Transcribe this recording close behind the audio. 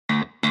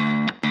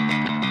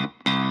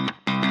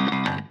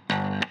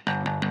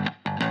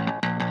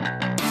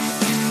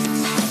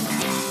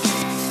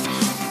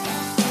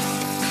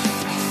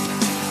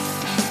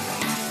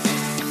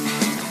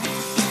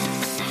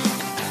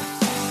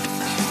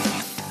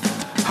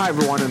Hi,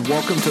 everyone, and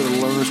welcome to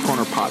the Learner's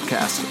Corner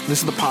podcast. This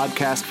is the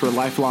podcast for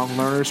lifelong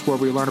learners where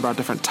we learn about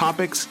different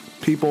topics,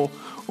 people,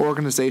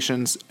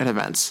 organizations, and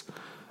events.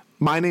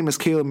 My name is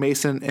Caleb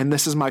Mason, and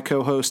this is my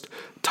co-host,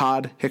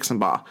 Todd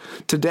Hicksonbaugh.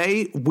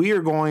 Today, we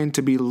are going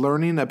to be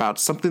learning about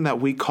something that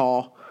we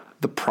call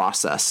the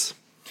process.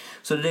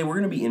 So today we're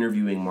going to be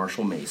interviewing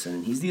Marshall Mason,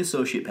 and he's the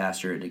associate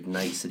pastor at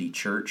Ignite City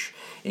Church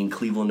in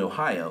Cleveland,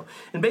 Ohio.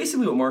 And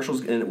basically what we're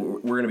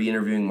going to be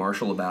interviewing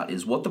Marshall about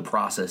is what the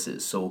process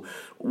is. So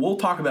we'll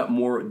talk about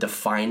more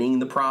defining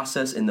the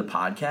process in the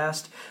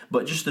podcast,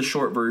 but just the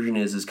short version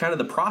is kind of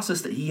the process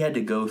that he had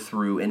to go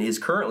through and is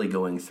currently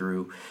going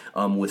through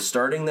with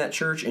starting that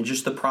church, and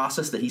just the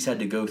process that he's had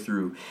to go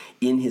through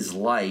in his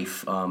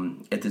life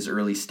at this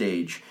early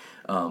stage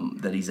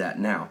that he's at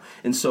now.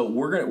 And so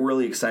we're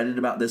really excited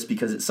about this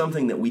because it's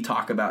something that we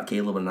talk about,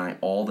 Caleb and I,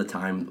 all the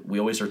time. We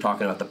always are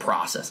talking about the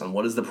process and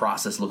what does the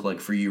process look like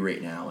for you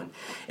right now,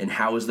 and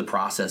how is the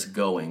process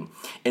going.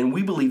 And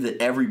we believe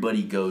that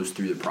everybody goes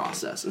through the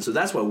process. And so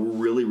that's why we're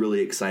really,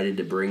 really excited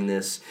to bring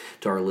this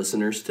to our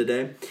listeners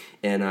today.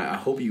 And I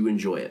hope you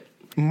enjoy it.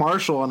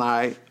 Marshall and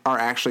I are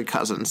actually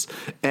cousins,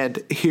 and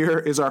here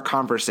is our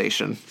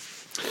conversation.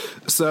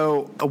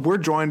 So we're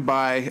joined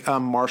by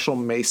Marshall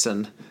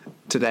Mason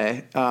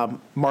today.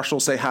 Marshall,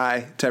 say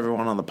hi to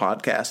everyone on the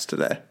podcast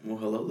today. Well,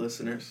 hello,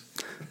 listeners.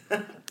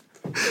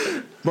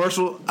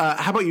 Marshall,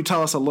 how about you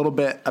tell us a little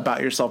bit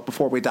about yourself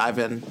before we dive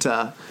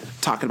into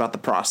talking about the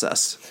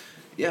process?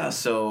 Yeah,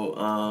 so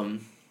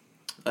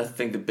I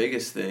think the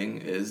biggest thing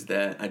is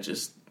that I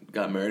just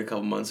got married a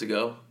couple months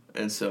ago,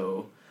 and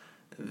so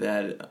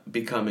that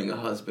becoming a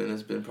husband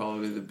has been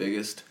probably the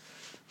biggest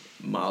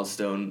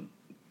milestone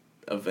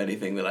of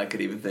anything that I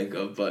could even think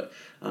of, but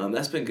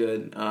that's been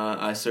good.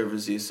 I serve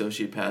as the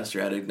associate pastor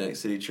at Ignite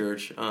City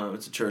Church.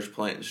 It's a church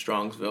plant in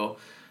Strongsville,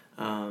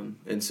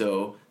 and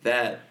so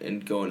that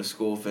and going to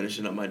school,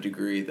 finishing up my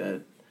degree,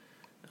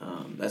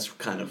 that's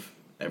kind of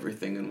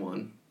everything in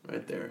one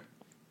right there.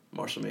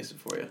 Marshall Mason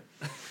for you.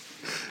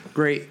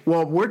 Great.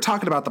 Well, we're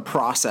talking about the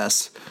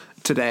process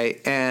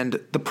today, and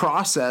the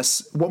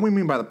process, what we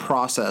mean by the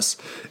process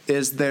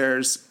is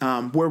there's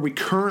where we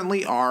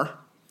currently are,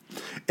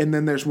 and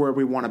then there's where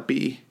we want to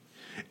be.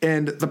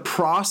 And the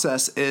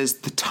process is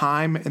the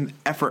time and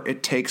effort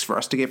it takes for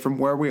us to get from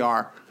where we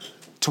are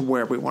to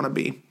where we want to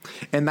be.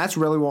 And that's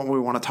really what we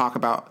want to talk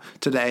about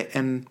today.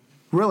 And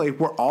really,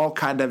 we're all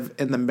kind of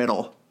in the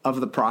middle of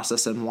the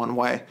process in one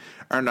way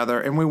or another.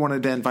 And we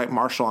wanted to invite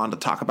Marshall on to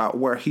talk about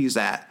where he's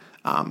at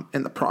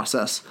in the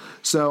process.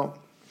 So,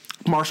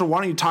 Marshall,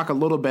 why don't you talk a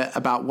little bit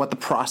about what the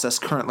process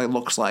currently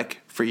looks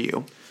like for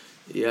you?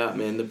 Yeah,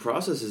 man, the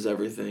process is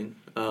everything.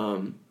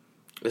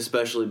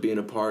 Especially being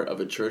a part of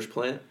a church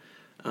plant.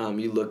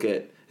 You look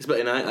at,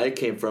 and I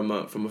came from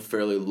a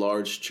fairly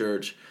large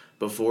church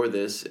before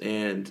this,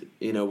 and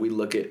we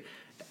look at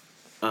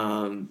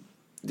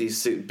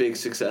these big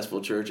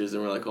successful churches,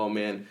 and we're like, oh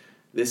man,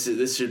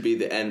 this should be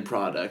the end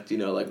product.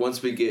 Like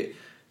once we get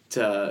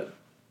to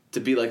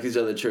be like these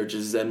other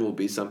churches, then we'll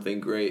be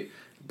something great.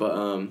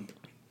 But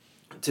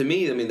to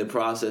me, I mean, the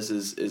process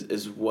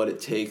is what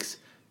it takes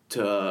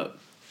to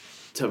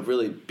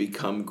really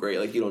become great.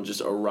 Like you don't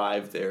just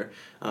arrive there.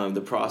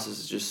 The process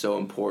is just so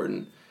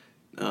important.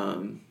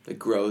 It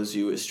grows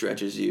you, it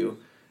stretches you,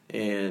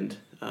 and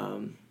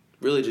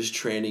really just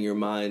training your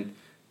mind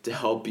to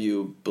help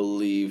you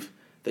believe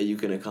that you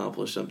can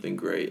accomplish something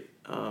great.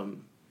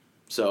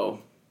 So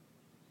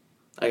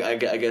I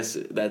guess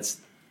that's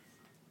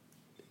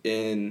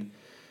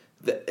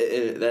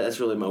that's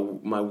really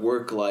my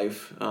work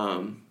life,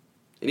 and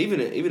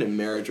even in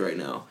marriage right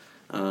now.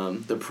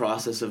 The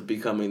process of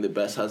becoming the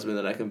best husband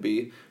that I can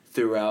be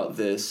throughout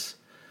this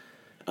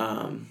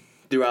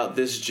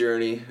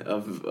journey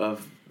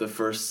of the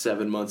first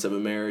 7 months of a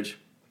marriage,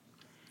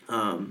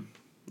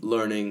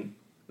 learning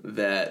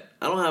that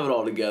I don't have it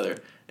all together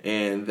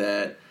and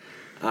that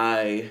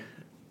I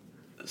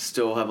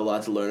still have a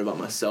lot to learn about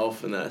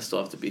myself and that I still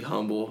have to be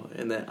humble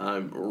and that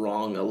I'm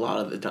wrong a lot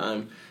of the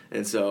time.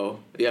 And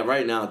so, yeah,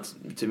 right now,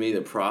 to me,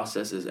 the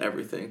process is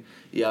everything.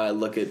 Yeah, I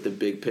look at the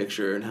big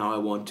picture and how I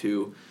want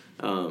to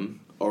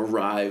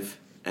arrive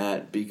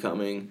at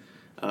becoming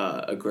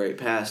a great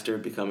pastor,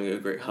 becoming a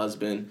great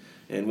husband,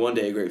 and one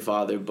day a great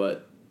father,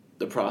 but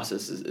the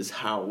process is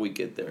how we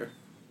get there.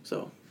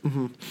 So,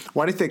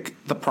 Why do you think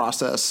the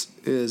process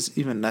is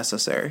even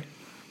necessary?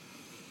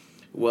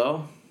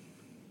 Well,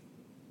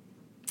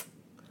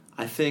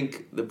 I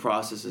think the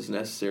process is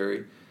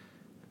necessary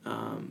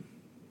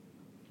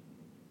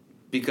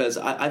because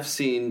I've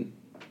seen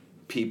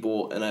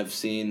people and I've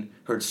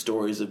heard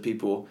stories of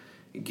people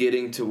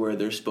getting to where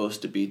they're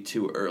supposed to be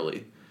too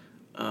early.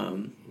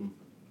 And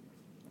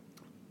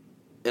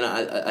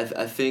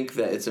I think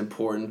that it's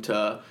important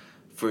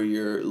for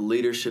your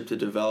leadership to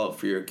develop,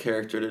 for your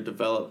character to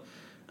develop.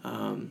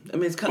 I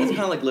mean, it's kind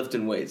of like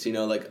lifting weights,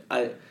 like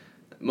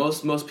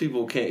most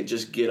people can't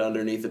just get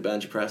underneath a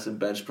bench press and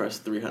bench press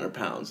 300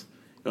 pounds.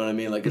 You know what I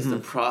mean? Like it's the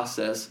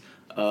process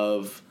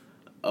of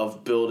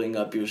building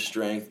up your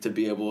strength to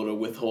be able to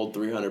withhold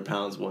 300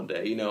 pounds one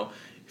day.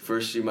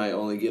 First, you might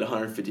only get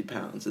 150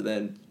 pounds, and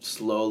then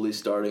slowly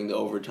starting to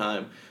over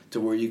time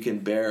to where you can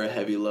bear a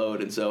heavy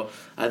load. And so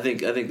I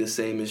think the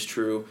same is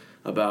true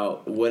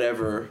about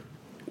whatever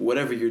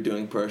you're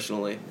doing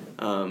personally.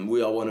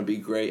 We all want to be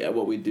great at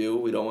what we do.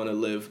 We don't want to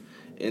live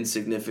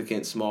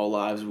insignificant, small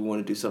lives. We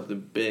want to do something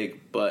big,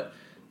 but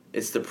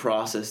it's the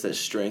process that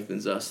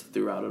strengthens us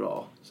throughout it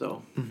all.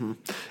 So,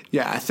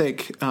 Yeah, I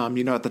think,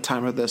 at the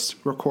time of this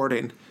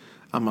recording,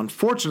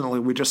 unfortunately,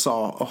 we just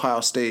saw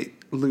Ohio State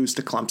lose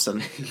to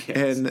Clemson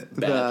in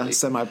badly. the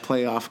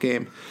semi-playoff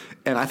game.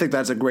 And I think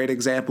that's a great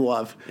example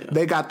of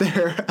they got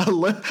there a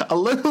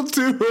little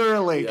too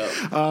early.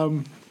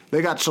 Yep.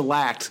 They got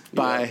shellacked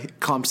by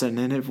Clemson,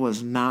 and it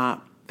was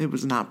not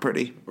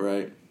pretty.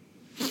 Right.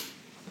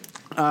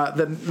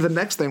 The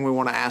next thing we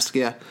want to ask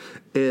you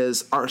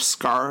is our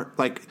scar.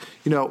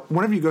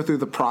 Whenever you go through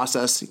the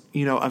process,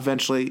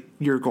 eventually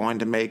you're going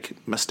to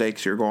make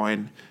mistakes. You're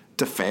going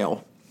to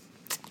fail.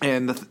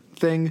 And the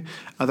thing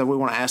that we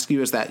want to ask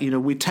you is that,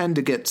 we tend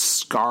to get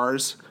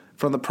scars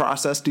from the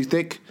process. Do you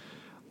think,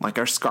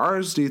 our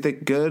scars, do you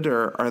think good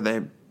or are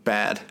they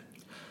bad?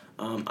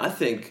 I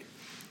think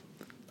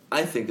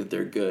that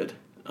they're good.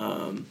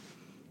 Do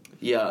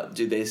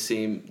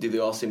they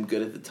all seem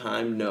good at the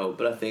time? No,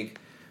 but I think,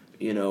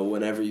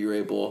 whenever you're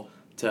able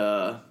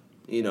to,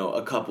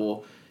 a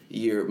couple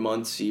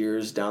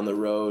years down the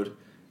road,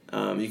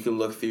 you can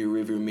look through your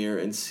rearview mirror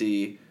and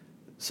see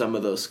some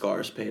of those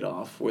scars paid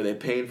off. Were they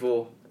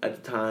painful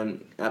at the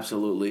time?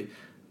 Absolutely.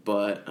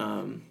 But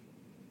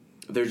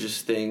they're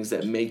just things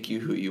that make you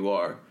who you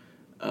are.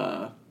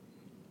 I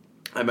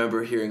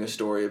remember hearing a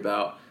story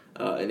about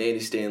in Andy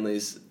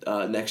Stanley's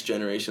Next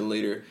Generation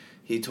Leader.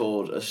 He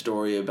told a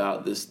story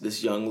about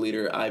this young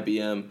leader at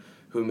IBM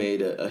who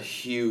made a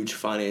huge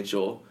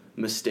financial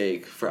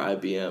mistake for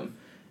IBM.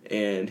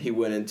 And he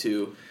went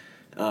into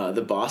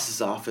the boss's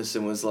office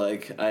and was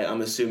like,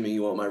 I'm assuming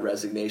you want my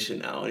resignation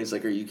now. And he's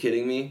like, are you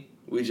kidding me?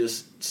 We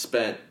just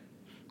spent,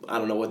 I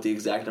don't know what the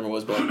exact number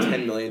was, but like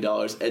 $10 million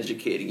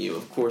educating you.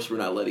 Of course we're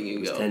not letting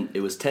you go.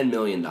 It was $10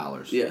 million.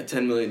 Yeah,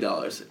 $10 million.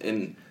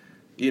 And,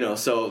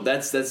 so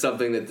that's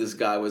something that this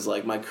guy was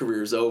like, my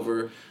career's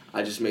over.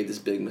 I just made this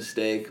big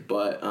mistake.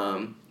 But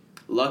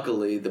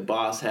luckily the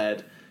boss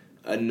had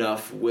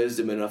enough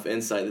wisdom, enough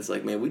insight that's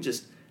like, man, we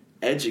just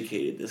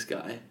educated this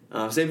guy.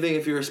 Same thing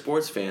if you're a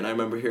sports fan. I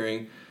remember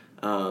hearing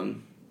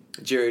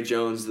Jerry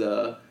Jones,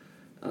 the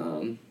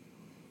owner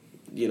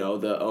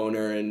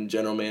and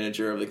general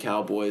manager of the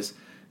Cowboys,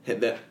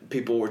 that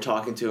people were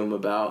talking to him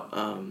about.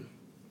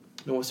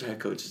 What's their head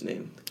coach's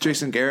name?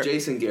 Jason Garrett.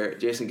 Jason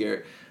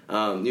Garrett.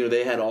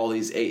 They had all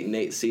these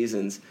 8-8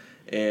 seasons,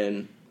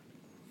 and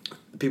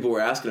people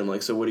were asking him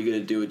like, so what are you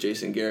going to do with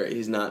Jason Garrett?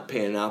 He's not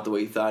panning out the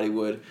way he thought he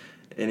would.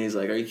 And he's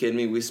like, are you kidding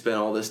me? We spent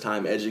all this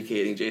time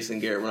educating Jason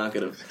Garrett. We're not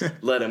going to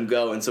let him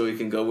go and so he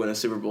can go win a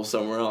Super Bowl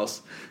somewhere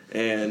else.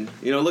 And,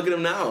 look at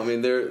him now. I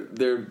mean,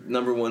 they're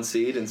number one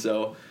seed. And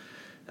so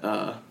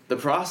the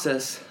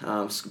process,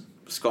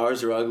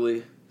 scars are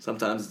ugly.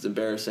 Sometimes it's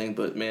embarrassing,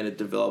 but, man, it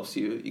develops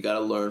you. You got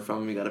to learn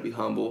from them. You got to be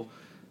humble.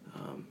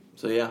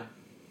 Yeah.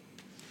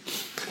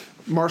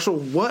 Marshall,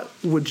 what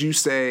would you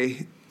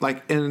say,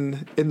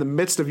 in the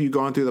midst of you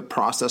going through the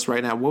process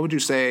right now, what would you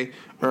say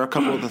are a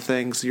couple of the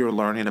things you're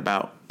learning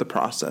about the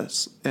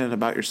process and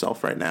about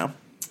yourself right now?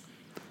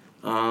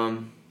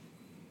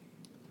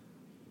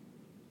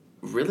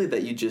 Really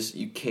that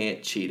you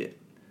can't cheat it.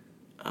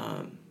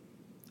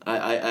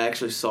 I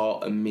actually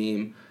saw a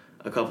meme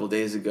a couple of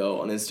days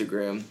ago on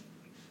Instagram, and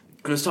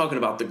it was talking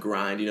about the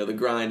grind. The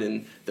grind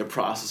and the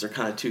process are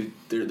kind of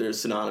they're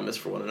synonymous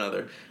for one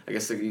another. I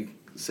guess you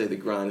say the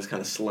grind is kind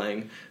of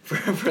slang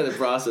for the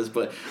process,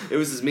 but it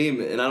was this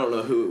meme, and I don't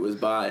know who it was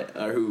by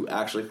or who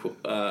actually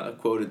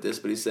quoted this,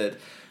 but he said,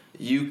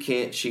 you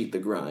can't cheat the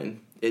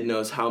grind. It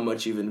knows how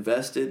much you've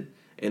invested,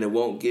 and it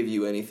won't give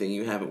you anything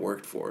you haven't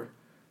worked for.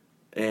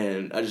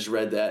 And I just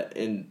read that,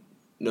 and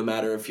no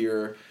matter if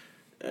you're,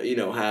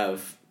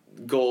 have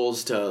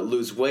goals to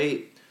lose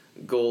weight,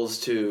 goals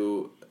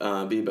to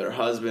be a better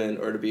husband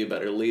or to be a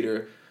better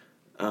leader,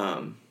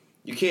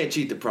 you can't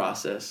cheat the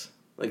process.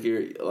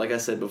 Like I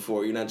said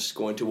before, you're not just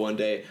going to one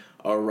day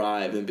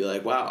arrive and be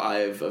like, wow,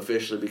 I've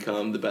officially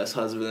become the best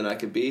husband that I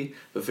could be,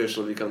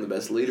 officially become the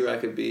best leader I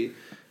could be,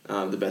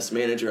 the best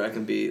manager I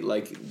can be.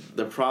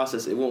 The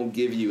process, it won't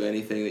give you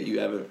anything that you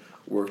haven't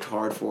worked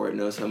hard for. It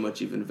knows how much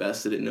you've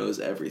invested. It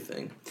knows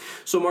everything.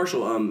 So,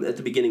 Marshall, at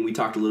the beginning, we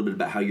talked a little bit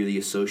about how you're the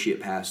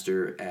associate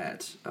pastor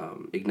at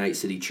Ignite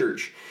City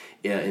Church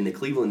in the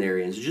Cleveland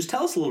area. And so just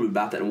tell us a little bit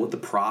about that and what the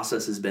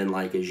process has been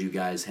like as you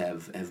guys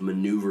have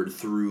maneuvered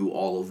through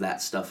all of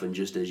that stuff and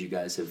just as you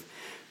guys have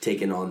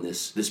taken on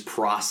this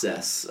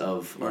process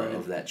of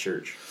that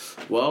church.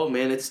 Well,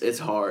 man, it's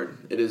hard.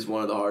 It is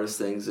one of the hardest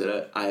things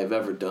that I have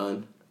ever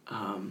done.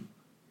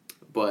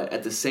 But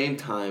at the same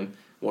time,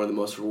 one of the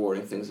most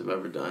rewarding things I've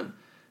ever done,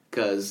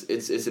 because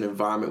it's an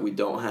environment we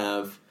don't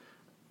have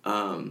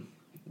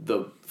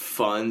the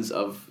funds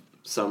of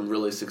some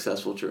really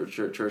successful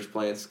church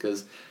plants,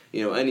 because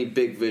any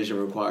big vision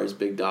requires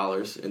big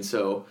dollars, and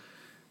so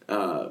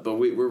but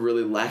we're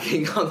really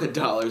lacking on the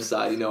dollar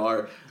side. You know,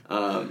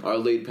 our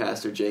lead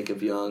pastor,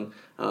 Jacob Young,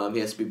 he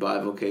has to be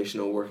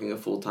bivocational, working a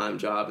full-time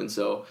job. And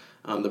so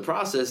the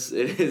process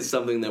is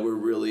something that we're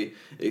really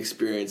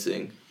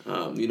experiencing.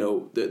 You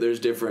know, there's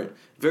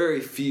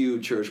very few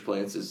church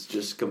plants is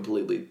just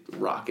completely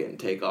rocket and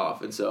take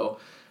off. And so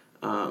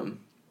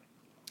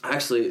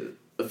actually,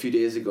 a few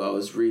days ago, I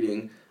was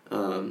reading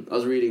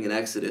in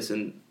Exodus,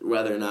 and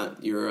whether or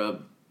not you're a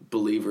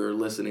believer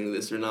listening to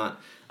this or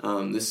not,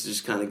 this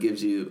just kind of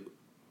gives you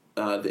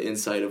the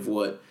insight of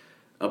what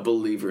a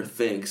believer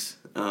thinks.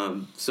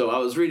 So I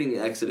was reading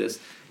Exodus,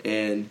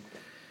 and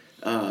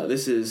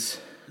this is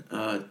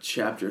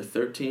chapter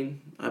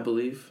 13, I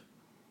believe.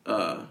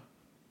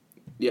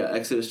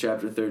 Exodus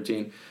chapter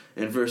 13.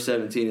 In verse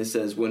 17 it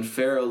says, "When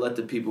Pharaoh let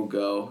the people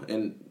go,"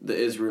 and the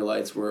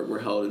Israelites were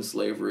held in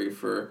slavery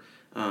for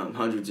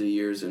hundreds of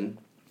years, and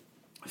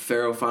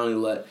Pharaoh finally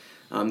let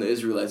the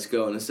Israelites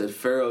go, and it said,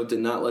 Pharaoh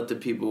let the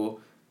people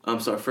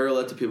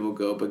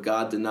go, but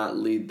God did not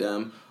lead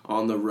them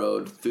on the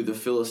road through the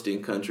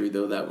Philistine country,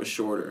 though that was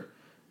shorter.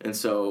 And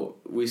so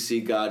we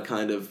see God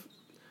kind of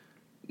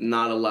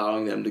not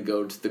allowing them to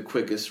go to the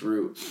quickest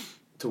route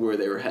to where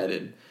they were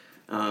headed.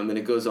 And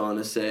it goes on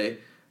to say,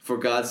 "For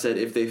God said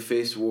if they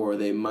faced war,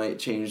 they might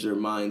change their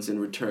minds and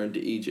return to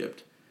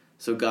Egypt.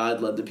 So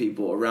God led the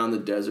people around the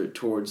desert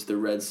towards the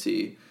Red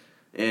Sea."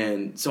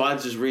 And so I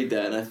just read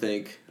that and I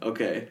think,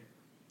 okay,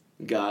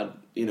 God,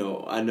 you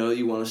know, I know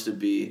you want us to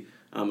be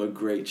a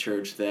great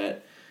church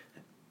that,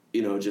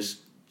 you know, just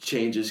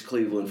changes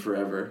Cleveland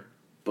forever,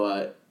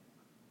 but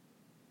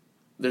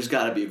there's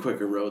got to be a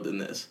quicker road than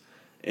this.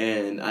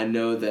 And I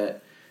know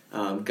that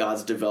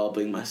God's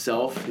developing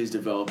myself, he's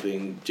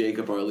developing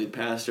Jacob, our lead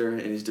pastor,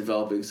 and he's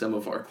developing some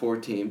of our core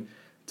team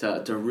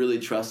to really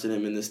trust in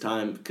him in this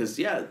time. Because,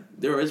 yeah,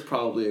 there is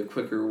probably a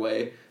quicker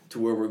way to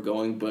where we're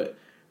going, but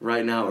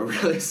right now we're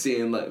really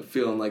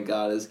feeling like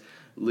God is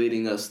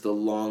leading us the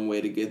long way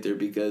to get there,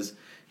 because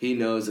he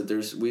knows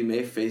that we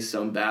may face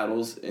some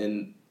battles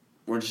and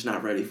we're just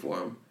not ready for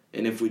them.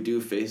 And if we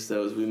do face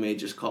those, we may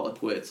just call it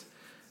quits.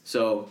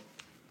 So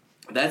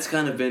that's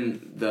kind of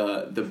been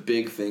the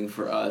big thing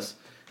for us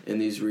in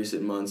these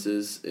recent months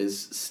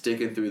is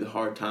sticking through the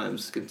hard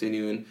times,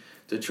 continuing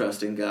to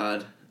trust in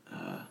God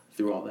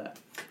through all that.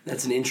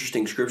 That's an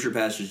interesting scripture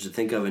passage to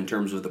think of in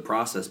terms of the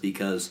process,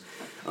 because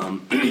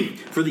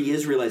for the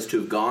Israelites to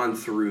have gone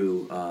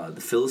through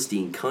the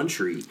Philistine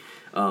country,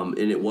 and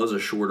it was a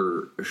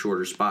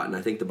shorter spot, and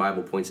I think the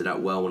Bible points it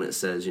out well when it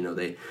says, you know,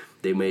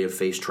 they may have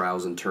faced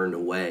trials and turned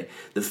away.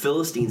 The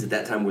Philistines at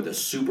that time were the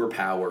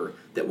superpower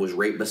that was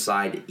right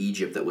beside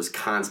Egypt that was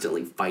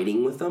constantly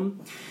fighting with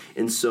them.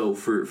 And so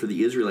for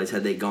the Israelites,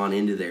 had they gone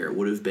into there, it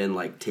would have been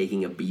like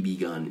taking a BB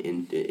gun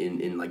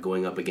in like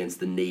going up against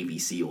the Navy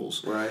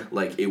SEALs. Right.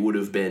 Like it would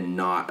have been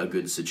not a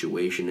good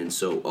situation. And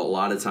so a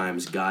lot of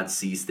times God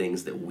sees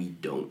things that we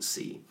don't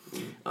see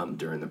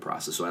during the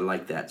process. So I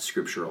like that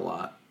scripture a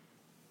lot.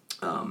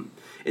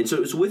 And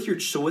so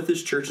with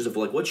this church and stuff,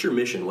 like, what's your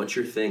mission? What's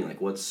your thing? Like,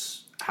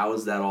 how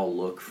does that all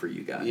look for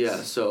you guys? Yeah.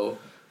 So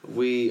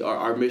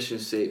our mission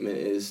statement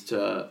is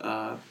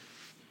to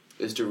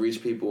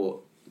reach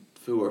people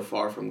who are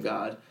far from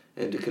God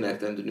and to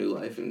connect them to new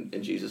life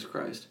in Jesus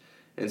Christ.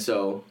 And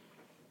so,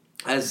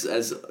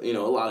 as you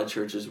know, a lot of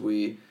churches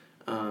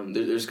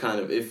there's kind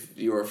of, if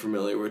you're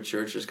familiar with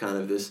church, there's kind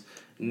of this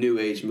new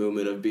age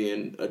movement of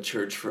being a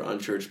church for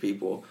unchurched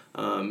people.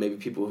 Maybe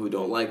people who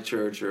don't like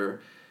church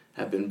or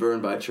have been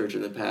burned by church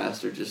in the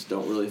past or just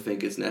don't really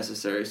think it's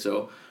necessary.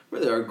 So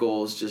really our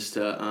goal is just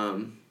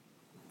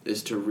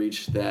to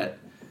reach that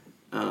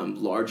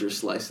larger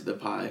slice of the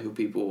pie,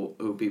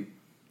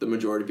 the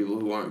majority of people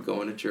who aren't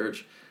going to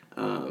church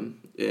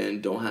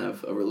and don't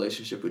have a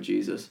relationship with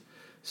Jesus.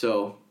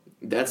 So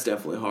that's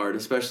definitely hard,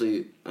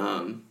 especially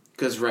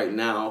because right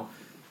now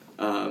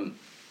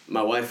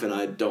my wife and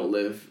I don't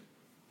live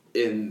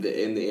in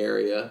the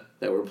area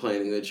that we're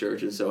planning the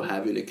church, and so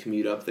having to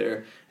commute up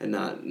there and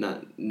not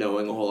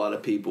knowing a whole lot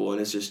of people, and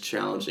it's just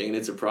challenging, and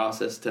it's a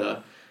process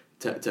to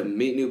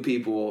meet new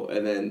people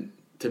and then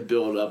to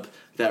build up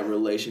that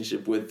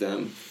relationship with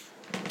them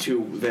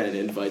to then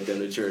invite them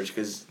to church,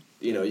 because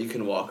you know you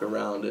can walk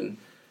around and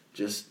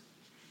just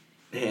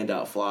hand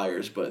out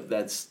flyers, but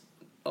that's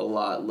a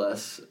lot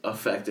less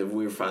effective,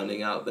 we're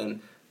finding out,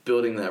 than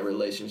building that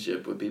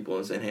relationship with people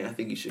and saying, hey, I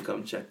think you should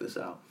come check this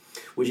out.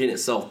 Which in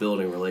itself,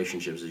 building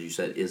relationships, as you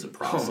said, is a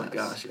process. Oh my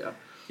gosh, yeah.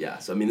 Yeah,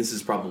 so I mean, this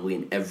is probably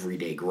an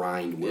everyday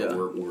grind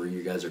where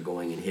you guys are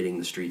going and hitting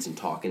the streets and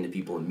talking to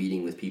people and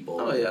meeting with people.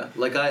 Oh yeah,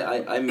 like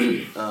I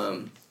mean,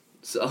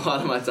 so a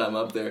lot of my time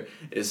up there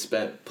is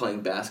spent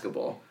playing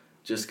basketball,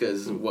 just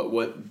because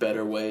what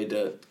better way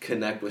to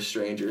connect with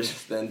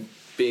strangers than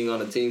being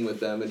on a team with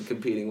them and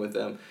competing with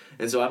them.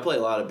 And so I play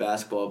a lot of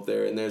basketball up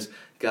there, and there's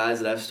guys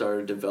that I've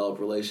started to develop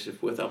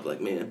relationships with. I'm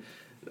like, man,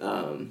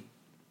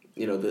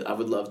 you know, I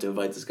would love to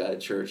invite this guy to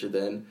church, and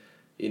then,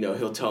 you know,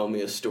 he'll tell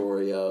me a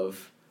story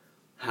of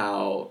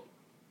how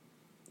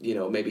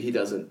maybe he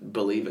doesn't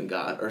believe in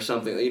God or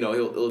something.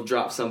 He'll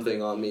drop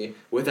something on me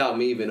without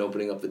me even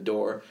opening up the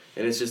door,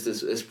 and it's just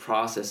this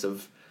process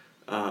of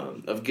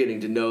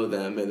getting to know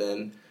them, and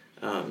then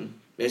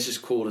it's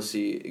just cool to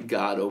see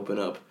God open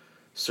up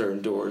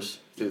certain doors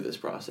through this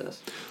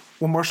process.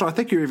 Well, Marshall, I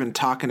think you're even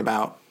talking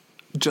about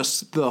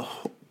just the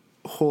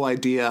whole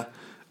idea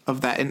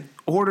of that. In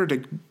order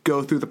to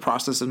go through the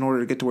process, in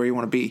order to get to where you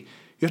want to be,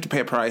 you have to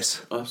pay a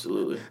price.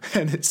 Absolutely.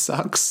 And it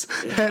sucks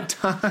at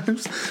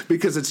times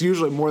because it's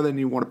usually more than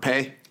you want to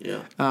pay.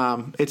 Yeah.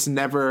 It's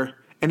never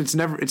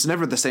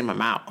the same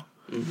amount.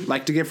 Mm-hmm.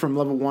 Like to get from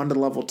level 1 to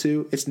level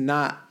 2, it's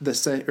not the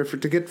same. Or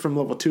to get from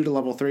level 2 to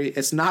level 3,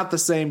 it's not the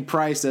same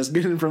price as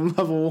getting from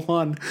level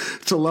 1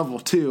 to level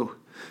 2.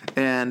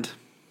 And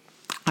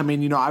I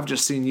mean, I've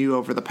just seen you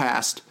over the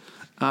past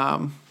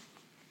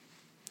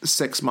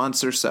 6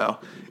 months or so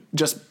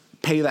just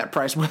pay that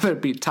price, whether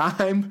it be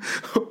time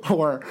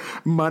or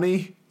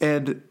money.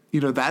 And,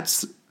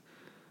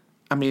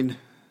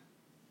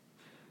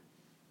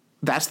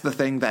 that's the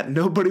thing that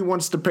nobody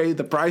wants to pay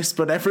the price,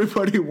 but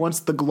everybody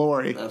wants the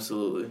glory.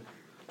 Absolutely.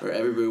 Or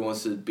everybody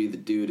wants to be the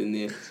dude in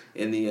the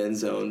end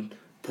zone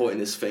pointing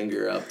his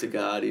finger up to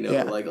God,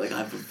 like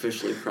I've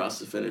officially crossed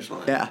the finish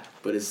line. Yeah.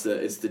 But it's the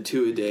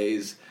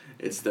 2-a-days,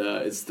 it's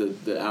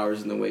the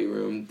hours in the weight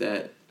room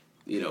that,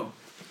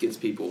 gets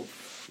people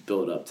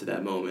built up to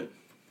that moment.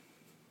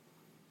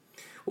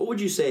 What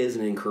would you say is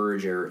an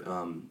encourager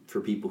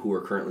for people who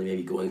are currently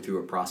maybe going through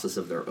a process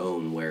of their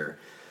own where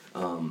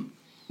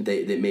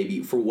they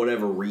maybe, for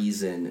whatever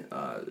reason,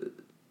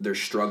 they're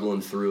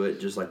struggling through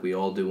it just like we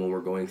all do when we're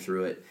going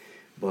through it.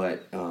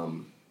 But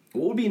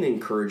what would be an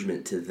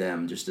encouragement to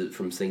them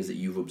from things that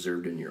you've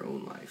observed in your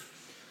own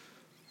life?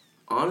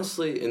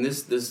 Honestly, and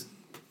this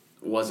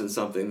wasn't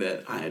something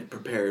that I had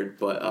prepared,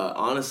 but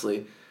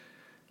honestly,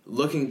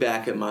 looking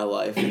back at my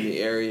life in the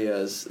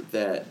areas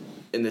that,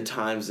 in the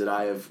times that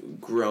I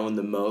have grown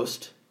the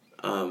most,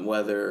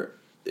 whether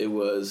it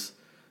was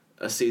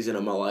a season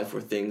of my life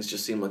where things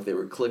just seemed like they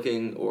were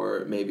clicking,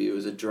 or maybe it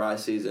was a dry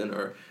season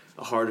or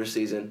a harder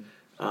season.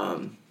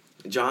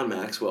 John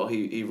Maxwell,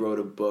 he wrote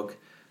a book.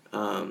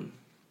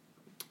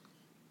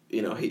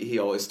 He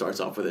always starts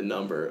off with a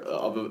number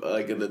of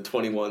like the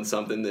 21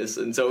 something this,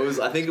 and so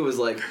I think it was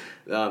like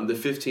the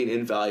 15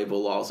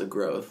 invaluable laws of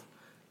growth,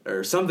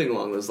 or something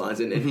along those lines.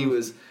 And he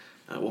was,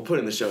 we'll put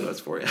in the show notes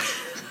for you.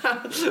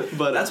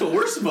 But that's what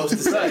we're supposed to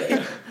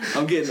say.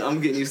 I'm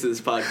getting used to this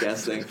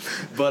podcast thing,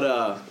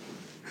 but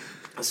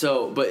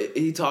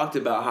he talked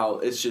about how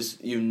it's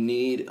just, you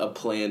need a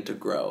plan to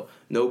grow.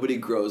 Nobody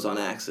grows on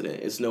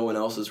accident. It's no one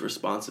else's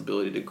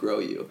responsibility to grow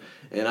you.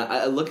 And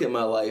I look at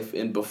my life,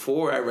 and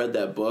before I read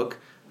that book,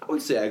 I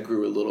would say I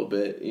grew a little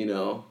bit.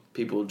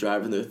 People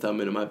driving their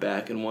thumb into my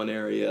back in one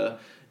area,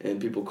 and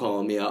people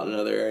calling me out in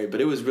another area. But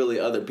it was really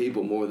other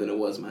people more than it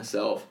was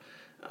myself.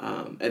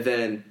 And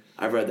then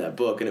I read that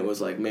book, and it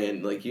was like,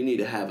 man, like, you need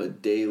to have a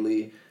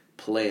daily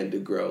plan to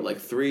grow. Like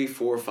 3,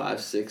 4,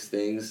 5, 6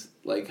 things,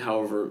 like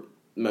however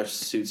much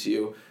suits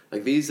you.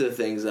 Like, these are the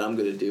things that I'm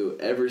going to do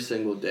every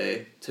single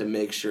day to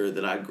make sure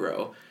that I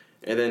grow.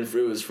 And then it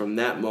was from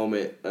that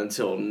moment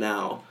until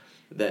now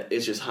that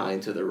it's just high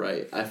and to the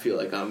right. I feel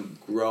like I'm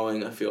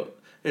growing. I feel,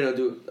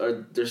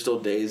 there's still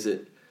days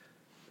that,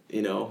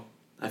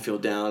 I feel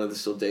down, and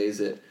there's still days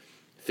that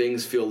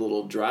things feel a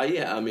little dry.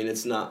 Yeah, I mean,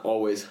 it's not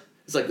always,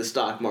 it's like the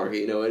stock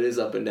market, it is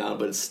up and down,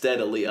 but it's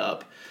steadily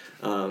up.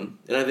 And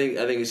I think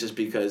it's just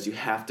because you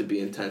have to be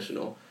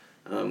intentional.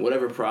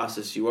 Whatever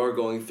process you are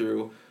going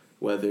through,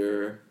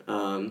 whether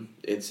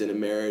it's in a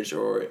marriage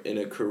or in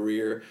a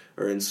career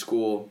or in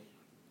school,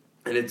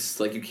 and it's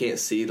like you can't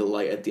see the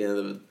light at the end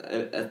of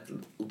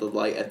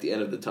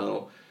the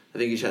tunnel. I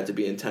think you should have to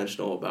be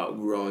intentional about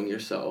growing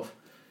yourself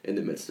in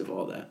the midst of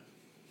all that.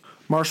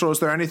 Marshall, is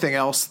there anything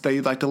else that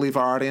you'd like to leave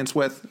our audience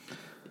with?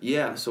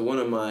 Yeah, so one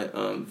of my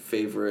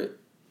favorite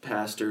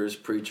pastors,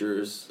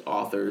 preachers,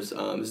 authors,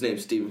 his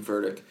name's Stephen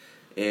Furtick,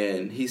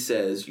 and he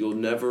says, "You'll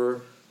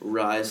never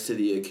rise to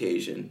the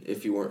occasion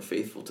if you weren't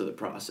faithful to the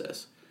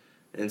process."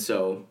 And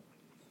so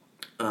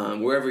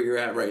wherever you're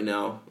at right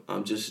now,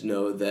 just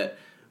know that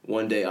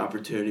one day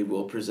opportunity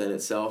will present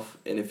itself,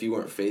 and if you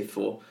weren't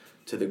faithful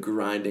to the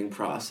grinding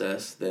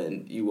process,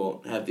 then you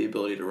won't have the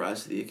ability to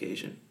rise to the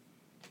occasion.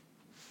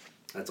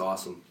 That's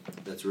awesome.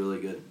 That's really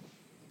good.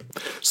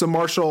 So,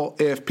 Marshall,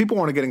 if people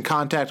want to get in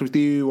contact with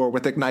you or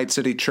with Ignite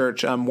City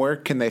Church, where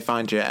can they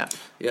find you at?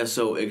 Yeah,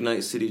 so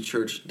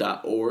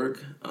ignitecitychurch.org.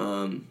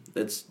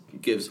 That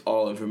gives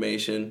all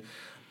information,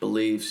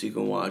 beliefs. You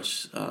can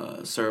watch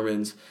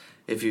sermons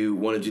if you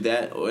want to do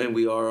that. And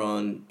we are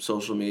on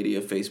social media,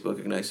 Facebook,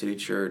 Ignite City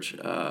Church,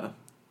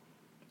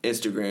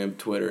 Instagram,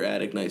 Twitter,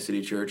 at Ignite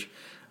City Church.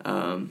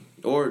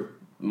 Or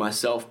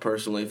myself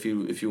personally, if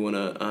you want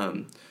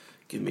to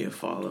give me a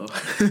follow,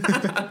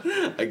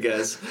 I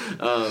guess,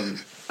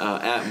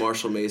 at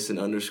Marshall Mason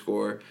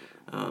 _.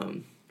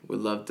 Would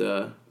love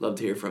to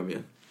hear from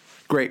you.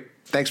 Great.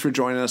 Thanks for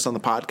joining us on the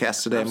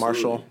podcast today, Absolutely.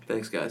 Marshall.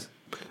 Thanks, guys.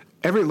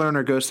 Every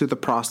learner goes through the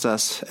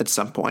process at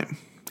some point.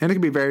 And it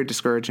can be very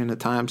discouraging at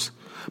times.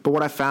 But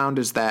what I found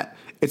is that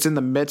it's in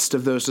the midst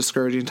of those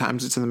discouraging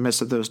times, it's in the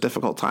midst of those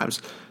difficult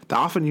times, that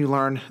often you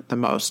learn the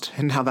most.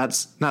 And now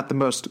that's not the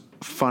most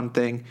fun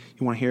thing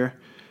you want to hear,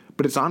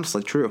 but it's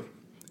honestly true,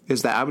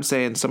 is that I would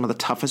say in some of the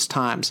toughest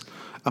times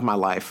of my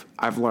life,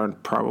 I've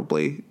learned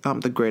probably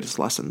the greatest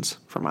lessons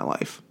from my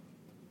life.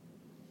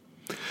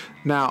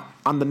 Now,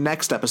 on the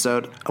next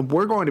episode,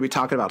 we're going to be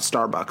talking about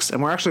Starbucks,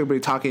 and we're actually going to be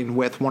talking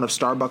with one of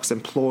Starbucks'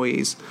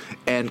 employees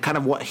and kind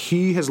of what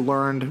he has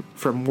learned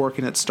from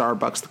working at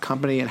Starbucks, the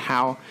company, and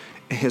how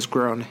it has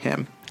grown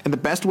him. And the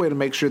best way to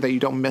make sure that you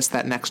don't miss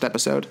that next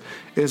episode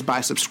is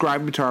by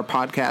subscribing to our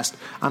podcast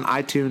on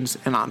iTunes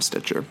and on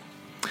Stitcher.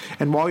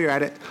 And while you're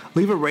at it,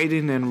 leave a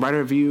rating and write a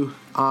review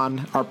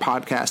on our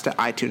podcast at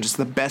iTunes. It's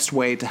the best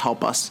way to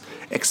help us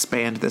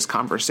expand this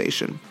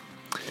conversation.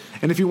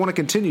 And if you want to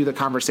continue the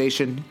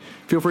conversation,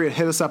 feel free to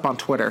hit us up on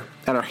Twitter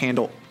at our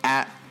handle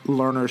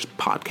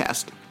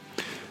 @LearnersPodcast.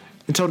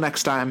 Until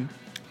next time,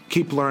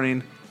 keep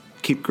learning,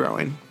 keep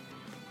growing.